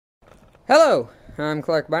Hello, I'm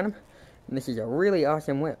Clark BYNUM, and this is a really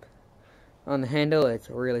awesome whip. On the handle,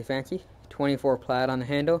 it's really fancy. 24 plait on the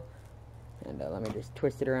handle, and let me just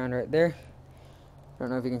twist it around right there. I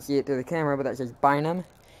don't know if you can see it through the camera, but that says BYNUM,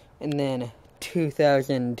 and then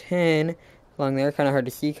 2010 along there. Kind of hard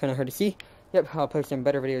to see. Yep, I'll post some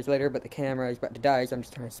better videos later, but the camera is about to die, so I'm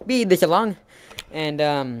just trying to speed this along. And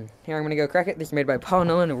here I'm gonna go crack it. This is made by Paul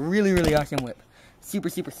Nolan, a really awesome whip.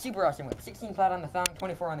 Super awesome whip. 16 plait on the thong,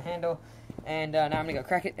 24 on the handle. And now I'm gonna go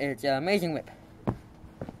crack it. It's an amazing whip.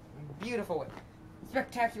 Beautiful whip.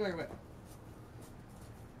 Spectacular whip.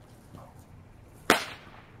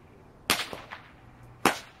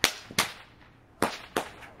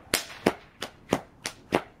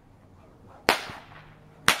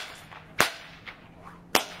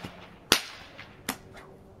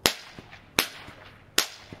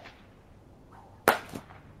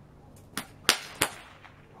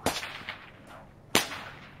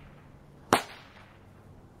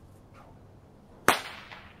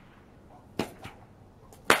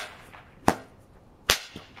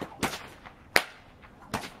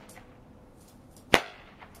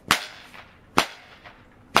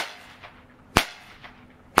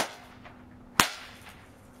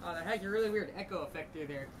 Oh, that has a really weird echo effect through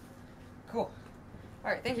there. Cool.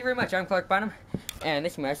 Alright, thank you very much. I'm Clark BYNUM, and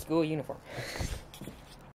this is my school uniform.